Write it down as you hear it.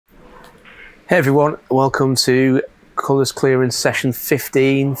Hey everyone, welcome to Colours Clearance session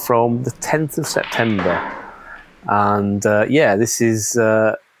 15 from the 10th of September. And yeah, this is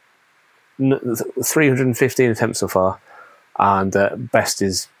 315 attempts so far, and best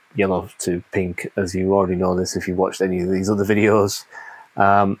is yellow to pink, as you already know this if you've watched any of these other videos.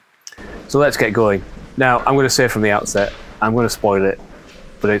 So let's get going. Now, I'm going to say from the outset, I'm going to spoil it,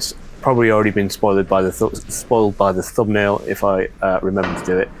 but it's probably already been spoiled by the thumbnail if I remember to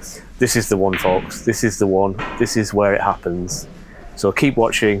do it. This is the one, folks. This is the one. This is where it happens. So keep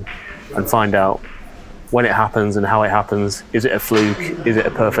watching and find out when it happens and how it happens. Is it a fluke? Is it a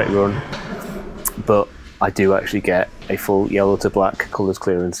perfect run? But I do actually get a full yellow to black colours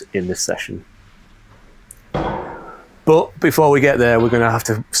clearance in this session. But before we get there, we're going to have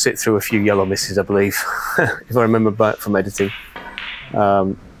to sit through a few yellow misses, I believe, if I remember back from editing.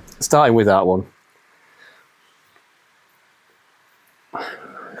 Starting with that one.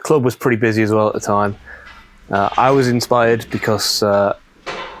 The club was pretty busy as well at the time. I was inspired because not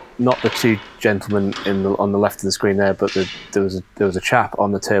the two gentlemen on the left of the screen there, but there was a chap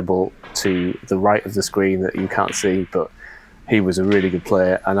on the table to the right of the screen that you can't see, but he was a really good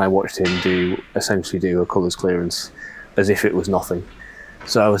player, and I watched him essentially do a colours clearance as if it was nothing.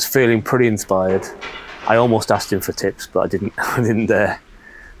 So I was feeling pretty inspired. I almost asked him for tips, but I didn't. I didn't dare.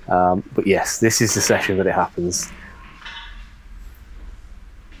 But yes, this is the session that it happens.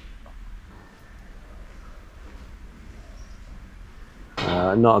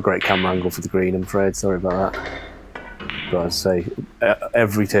 Not a great camera angle for the green, I'm afraid. Sorry about that. But I'd say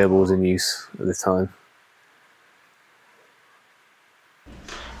every table was in use at the time.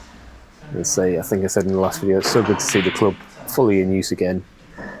 I think I said in the last video, it's so good to see the club fully in use again.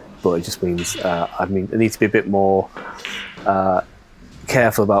 But it just means, I need to be a bit more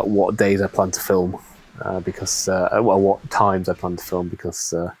careful about what days I plan to film, because what times I plan to film,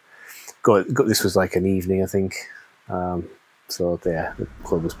 because this was like an evening, I think. So yeah, the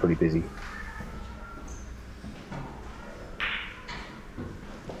club was pretty busy.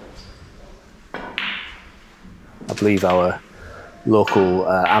 I believe our local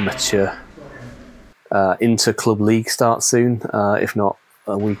amateur inter-club league starts soon, if not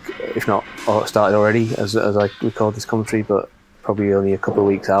started already as I record this commentary, but probably only a couple of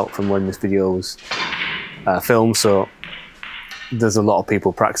weeks out from when this video was filmed. So there's a lot of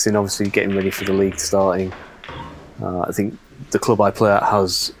people practicing, obviously getting ready for the league starting. I think the club I play at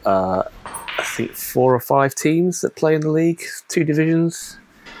has I think 4 or 5 teams that play in the league, 2 divisions.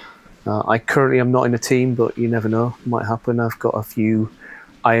 I currently am not in a team, but you never know, it might happen. I've got a few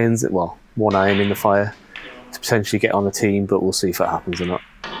irons, well, 1 iron in the fire to potentially get on a team, but we'll see if it happens or not.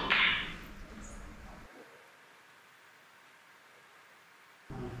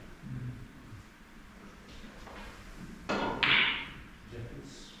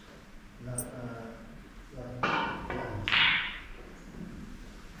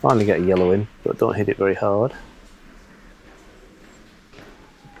 Finally get a yellow in, but don't hit it very hard.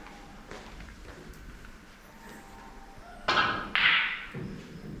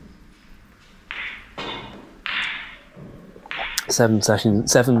 Seven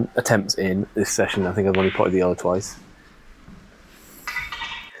attempts in this session. I think I've only potted the yellow twice.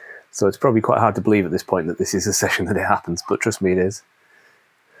 So it's probably quite hard to believe at this point that this is a session that it happens, but trust me, it is.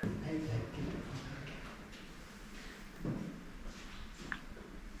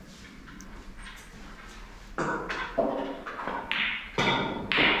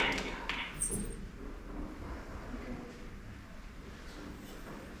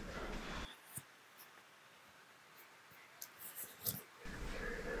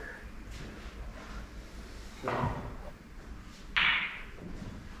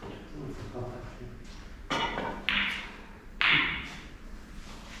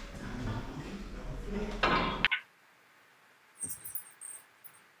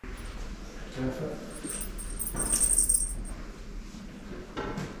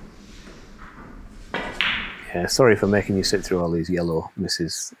 Yeah, sorry for making you sit through all these yellow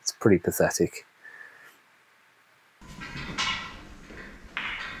misses. It's pretty pathetic.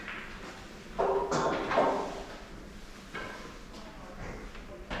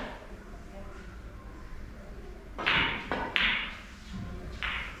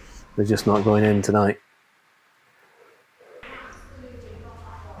 They're just not going in tonight.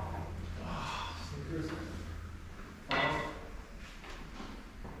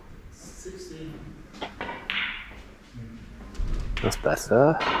 That's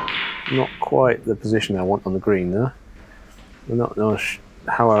better. Not quite the position I want on the green though. I'm not know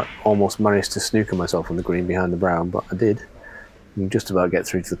how I almost managed to snooker myself on the green behind the brown, but I did. I can just about get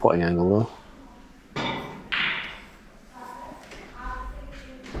through to the potting angle though.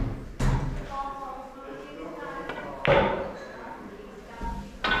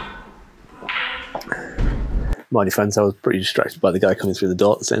 my defence, I was pretty distracted by the guy coming through the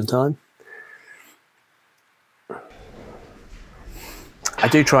door at the same time. I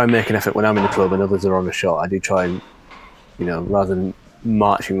do try and make an effort when I'm in the club and others are on a shot. I do try and, you know, rather than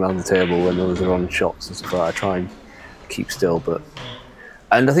marching around the table when others are on shots and stuff like that, I try and keep still. But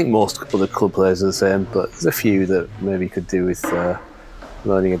and I think most other club players are the same, but there's a few that maybe could do with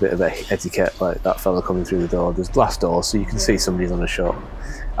learning a bit of etiquette, like that fella coming through the door. There's glass doors, so you can see somebody's on a shot.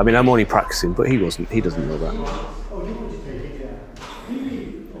 I mean, I'm only practicing, but he wasn't. He doesn't know that.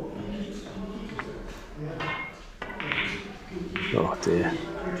 Oh dear.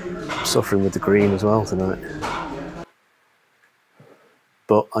 I'm suffering with the green as well tonight.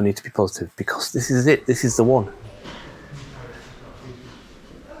 But I need to be positive because this is it. This is the one.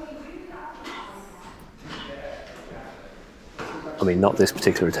 I mean, not this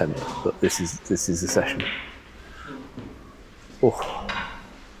particular attempt, but this is the session. Oh.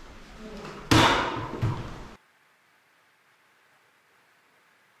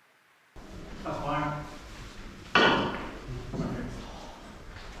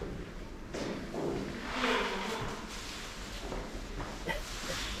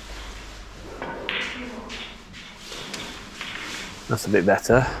 That's a bit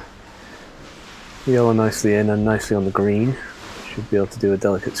better. Yellow nicely in and nicely on the green. Should be able to do a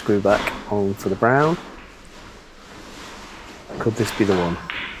delicate screw back on for the brown. Could this be the one?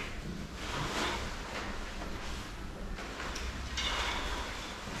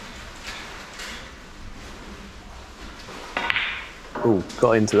 Oh,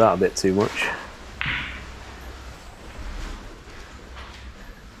 got into that a bit too much.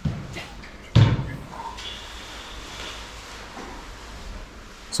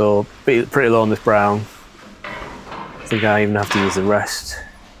 So pretty low on this brown. I think I even have to use the rest.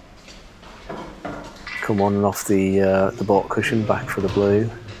 Come on and off the boat cushion, back for the blue.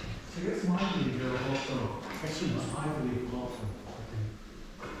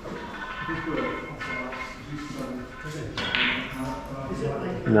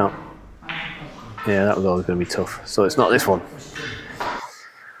 No. Yeah, that was always going to be tough. So it's not this one.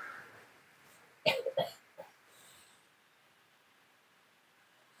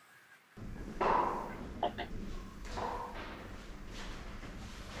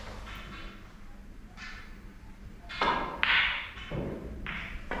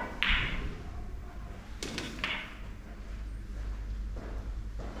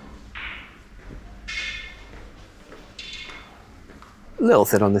 A little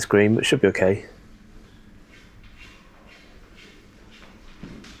thin on this green, but should be okay.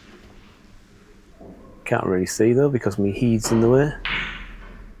 Can't really see though because my heat's in the way.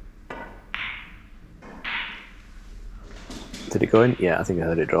 Did it go in? Yeah, I think I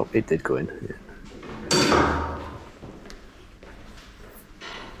heard it drop. It did go in. Yeah.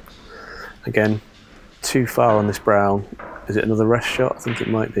 Again, too far on this brown. Is it another rest shot? I think it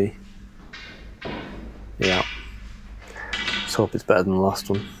might be. Yeah. Let's hope it's better than the last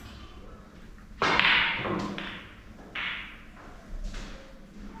one.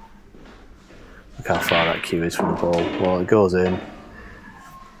 Look how far that cue is from the ball. Well, it goes in.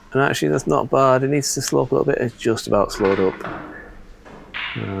 And actually, that's not bad. It needs to slope a little bit. It's just about slowed up.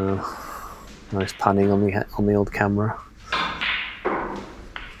 Nice panning on the old camera.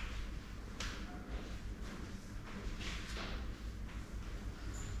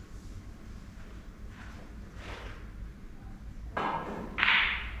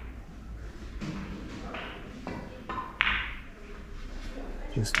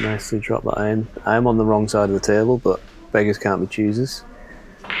 Just nicely drop that in. I am on the wrong side of the table, but beggars can't be choosers.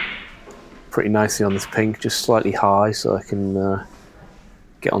 Pretty nicely on this pink, just slightly high so I can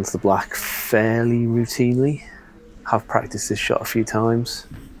get onto the black fairly routinely. Have practiced this shot a few times.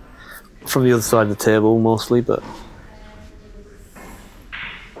 From the other side of the table mostly, but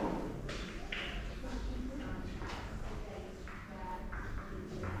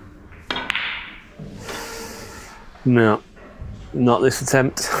no, not this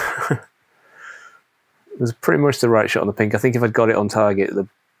attempt. It was pretty much the right shot on the pink. I think if I'd got it on target, the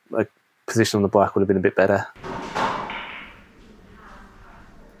position on the black would have been a bit better.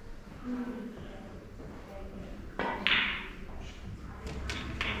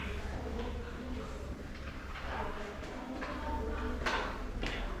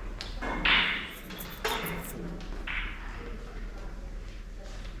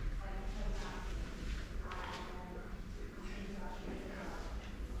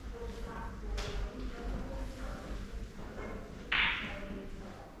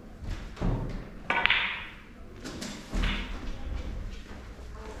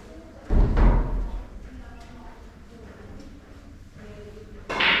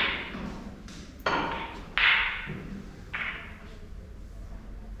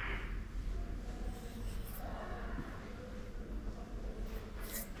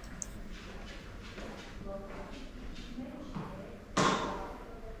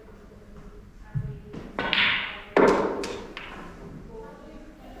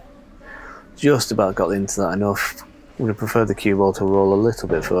 just about got into that enough. I'm going to prefer the cue ball to roll a little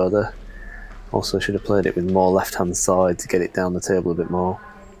bit further. Also should have played it with more left hand side to get it down the table a bit more.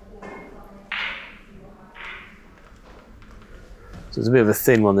 So it's a bit of a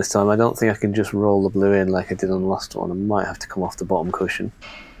thin one this time. I don't think I can just roll the blue in like I did on the last one. I might have to come off the bottom cushion.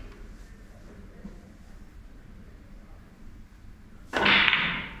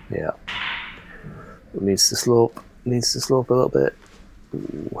 Yeah. It needs to slope a little bit.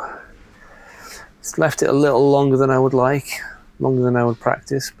 Ooh. It's left it a little longer than I would like, longer than I would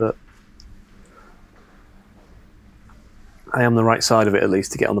practice, but I am the right side of it at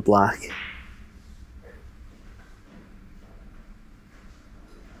least to get on the black.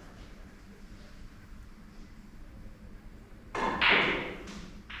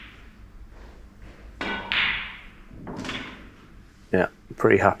 Yeah,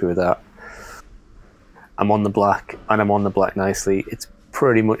 pretty happy with that. I'm on the black, and I'm on the black nicely. It's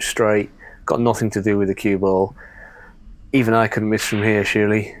pretty much straight, got nothing to do with the cue ball. Even I couldn't miss from here,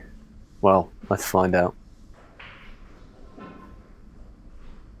 surely. Well, let's find out.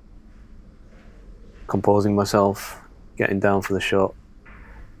 Composing myself, getting down for the shot.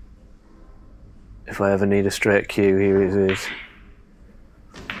 If I ever need a straight cue, here it is.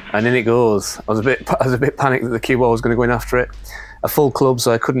 And in it goes. I was a bit panicked that the cue ball was going to go in after it. A full club,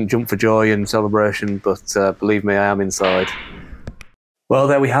 so I couldn't jump for joy and celebration, but believe me, I am inside. Well,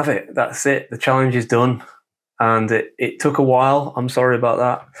 there we have it. That's it. The challenge is done. And it took a while. I'm sorry about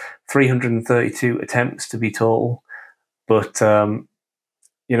that. 332 attempts to be total. But,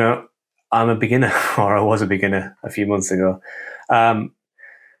 you know, I'm a beginner, or I was a beginner a few months ago.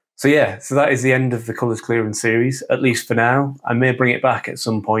 So yeah, so that is the end of the colours clearance series, at least for now. I may bring it back at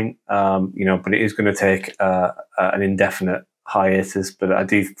some point, you know, but it is going to take an indefinite hiatus. But I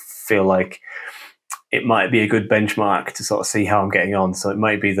do feel like it might be a good benchmark to sort of see how I'm getting on. So it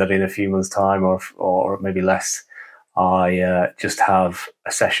might be that in a few months' time, or maybe less, I just have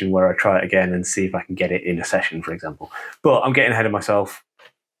a session where I try it again and see if I can get it in a session, for example. But I'm getting ahead of myself.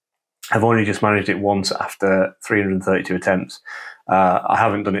 I've only just managed it once after 332 attempts. I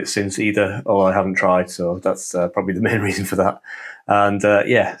haven't done it since either, or I haven't tried, so that's probably the main reason for that. And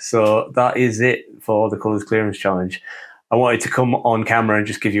yeah, so that is it for the Colours Clearance Challenge. I wanted to come on camera and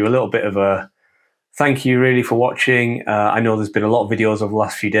just give you a little bit of a thank you really for watching. I know there's been a lot of videos over the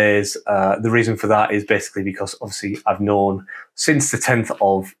last few days. The reason for that is basically because obviously I've known since the 10th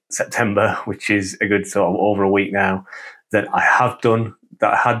of September, which is a good sort of over a week now, that I had done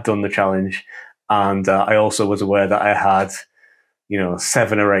the challenge. And I also was aware that I had, you know,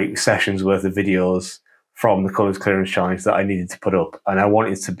 7 or 8 sessions worth of videos from the Colours Clearance Challenge that I needed to put up. And I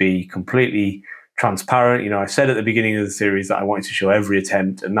wanted to be completely transparent. You know, I said at the beginning of the series that I wanted to show every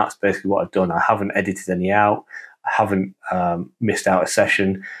attempt, and that's basically what I've done. I haven't edited any out. I haven't missed out a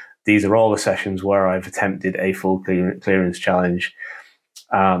session. These are all the sessions where I've attempted a full clearance challenge.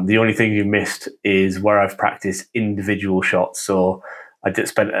 The only thing you missed is where I've practiced individual shots. So I did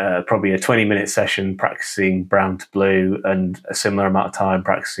spend probably a 20-minute session practicing brown to blue, and a similar amount of time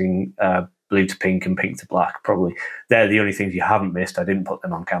practicing blue to pink and pink to black. Probably they're the only things you haven't missed. I didn't put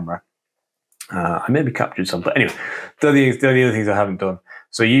them on camera. I maybe captured some, but anyway, they're the only things I haven't done.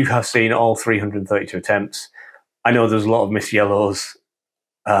 So you have seen all 332 attempts. I know there's a lot of missed yellows.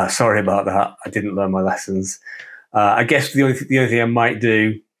 Sorry about that. I didn't learn my lessons. I guess the only thing I might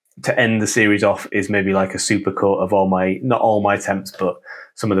do to end the series off is maybe like a super cut of not all my attempts, but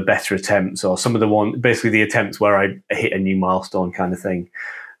some of the better attempts, or some of basically the attempts where I hit a new milestone kind of thing.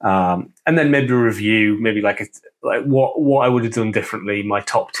 And then maybe a review, maybe like what I would have done differently, my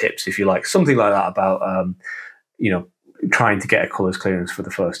top tips, if you like, something like that about, you know, trying to get a colours clearance for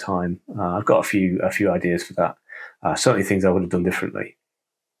the first time. I've got a few ideas for that. Certainly things I would have done differently.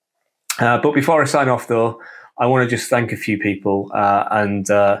 But before I sign off though, I want to just thank a few people,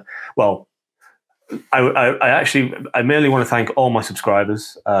 well, I mainly want to thank all my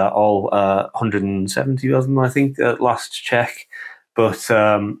subscribers, all 170 of them, I think, at last check. But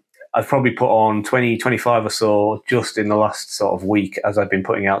I've probably put on 20, 25 or so just in the last sort of week as I've been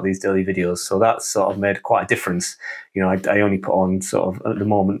putting out these daily videos. So that's sort of made quite a difference. You know, I only put on sort of, at the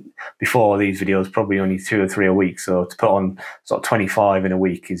moment, before these videos, probably only 2 or 3 a week. So to put on sort of 25 in a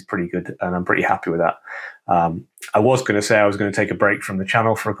week is pretty good, and I'm pretty happy with that. I was going to say I was going to take a break from the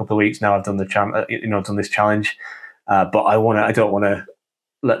channel for a couple of weeks. Now I've done the done this challenge, but I don't want to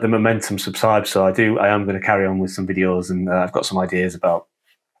let the momentum subside. So I am going to carry on with some videos, and I've got some ideas about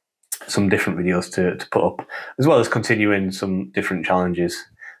some different videos to put up, as well as continuing some different challenges,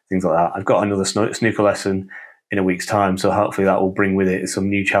 things like that. I've got another snooker lesson in a week's time, so hopefully that will bring with it some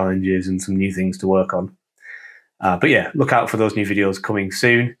new challenges and some new things to work on. But yeah, look out for those new videos coming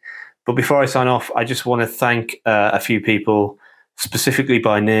soon. But before I sign off, I just want to thank a few people, specifically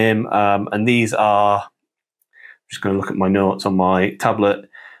by name. And these are, I'm just going to look at my notes on my tablet.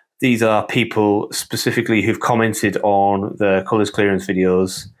 These are people specifically who've commented on the colours clearance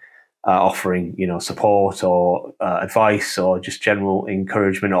videos, offering, support or advice or just general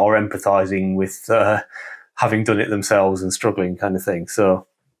encouragement or empathising with having done it themselves and struggling, kind of thing. So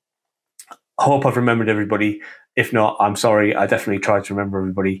I hope I've remembered everybody. If not, I'm sorry. I definitely tried to remember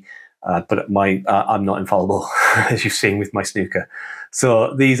everybody, but I'm not infallible, as you've seen with my snooker.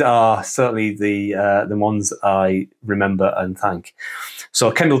 So these are certainly the ones I remember and thank.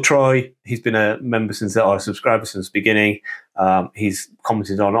 So Kendall Troy, he's been a member or a subscriber since the beginning. He's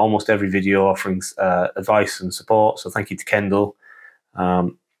commented on almost every video, offering advice and support. So thank you to Kendall.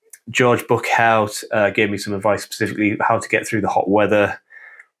 George Buckhout gave me some advice, specifically how to get through the hot weather.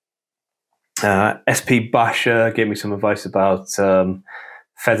 SP Basher gave me some advice about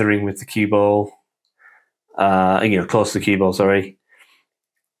feathering with the cue ball, close to the cue ball, sorry.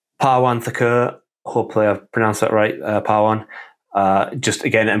 Parwan Thakur, hopefully I've pronounced that right, Parwan, just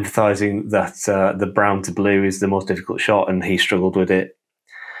again emphasising that the brown to blue is the most difficult shot, and he struggled with it.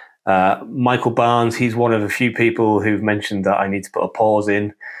 Michael Barnes, he's one of a few people who've mentioned that I need to put a pause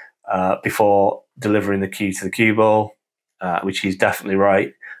in before delivering the cue to the cue ball, which he's definitely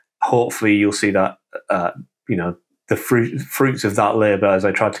right. Hopefully you'll see that, the fruits of that labour as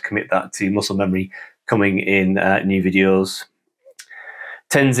I try to commit that to muscle memory coming in new videos.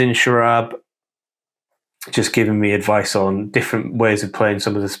 Tenzin Sharab, just giving me advice on different ways of playing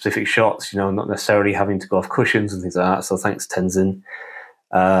some of the specific shots, not necessarily having to go off cushions and things like that. So thanks, Tenzin.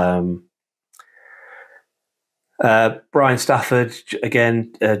 Brian Stafford,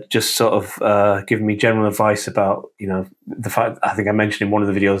 again, just sort of giving me general advice about, the fact, I think I mentioned in one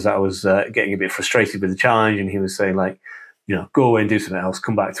of the videos that I was getting a bit frustrated with the challenge, and he was saying, like, go away and do something else,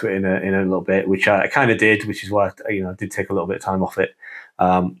 come back to it in a little bit, which I kind of did, which is why I did take a little bit of time off it.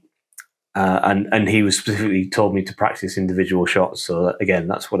 And he was specifically told me to practice individual shots. So again,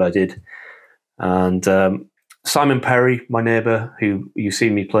 that's what I did. And Simon Perry, my neighbour, who you've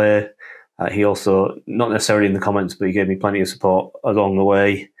seen me play, he also, not necessarily in the comments, but he gave me plenty of support along the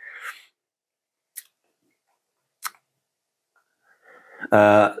way.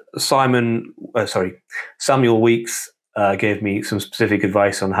 Samuel Weeks gave me some specific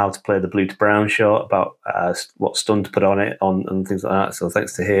advice on how to play the blue to brown shot, about what stun to put on it, and things like that. So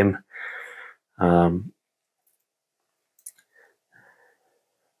thanks to him.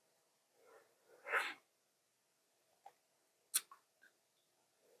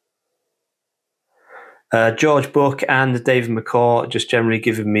 George Buck and David McCaw just generally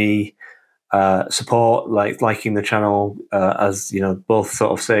giving me support, liking the channel, as both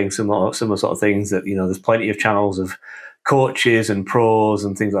sort of saying similar sort of things, that there's plenty of channels of coaches and pros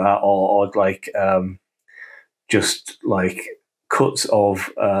and things like that, or just like cuts of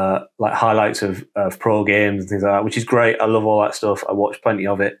highlights of pro games and things like that, which is great. I love all that stuff. I watch plenty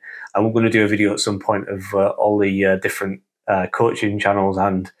of it, and we're going to do a video at some point of all the different coaching channels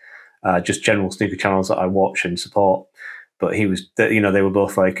and just general snooker channels that I watch and support. But he was, they were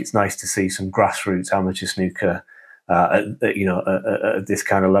both like, it's nice to see some grassroots amateur snooker at this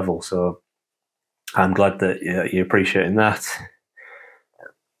kind of level. So I'm glad that you're appreciating that.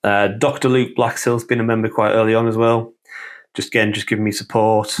 Dr. Luke Blacksill's been a member quite early on as well. Just giving me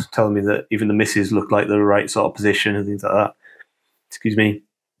support, telling me that even the misses look like the right sort of position and things like that. Excuse me.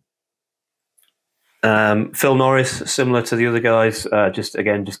 Phil Norris, similar to the other guys, just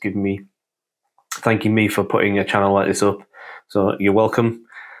thanking me for putting a channel like this up. So you're welcome.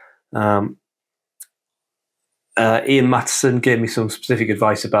 Ian Matheson gave me some specific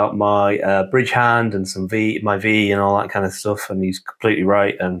advice about my bridge hand and my V and all that kind of stuff, and he's completely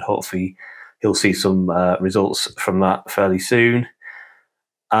right, and hopefully he'll see some results from that fairly soon.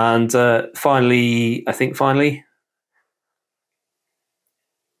 And finally,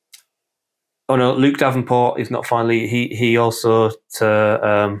 oh no, Luke Davenport is not finally. He also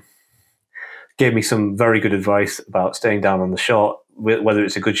gave me some very good advice about staying down on the shot, whether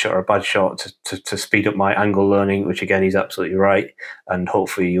it's a good shot or a bad shot, to speed up my angle learning, which again, he's absolutely right. And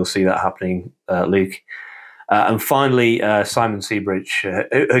hopefully you'll see that happening, Luke. And finally, Simon Seabridge,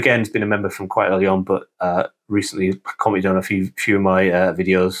 who again has been a member from quite early on, but recently commented on a few of my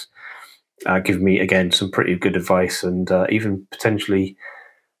videos, giving me, again, some pretty good advice, and even potentially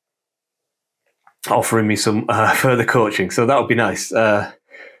offering me some further coaching. So that would be nice.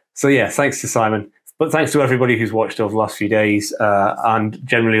 So yeah, thanks to Simon. But thanks to everybody who's watched over the last few days and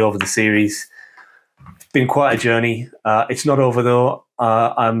generally over the series. It's been quite a journey. It's not over though.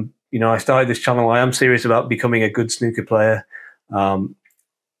 I started this channel. I am serious about becoming a good snooker player.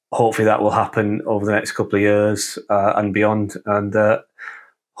 hopefully that will happen over the next couple of years and beyond. And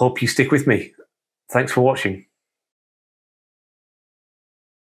hope you stick with me. Thanks for watching.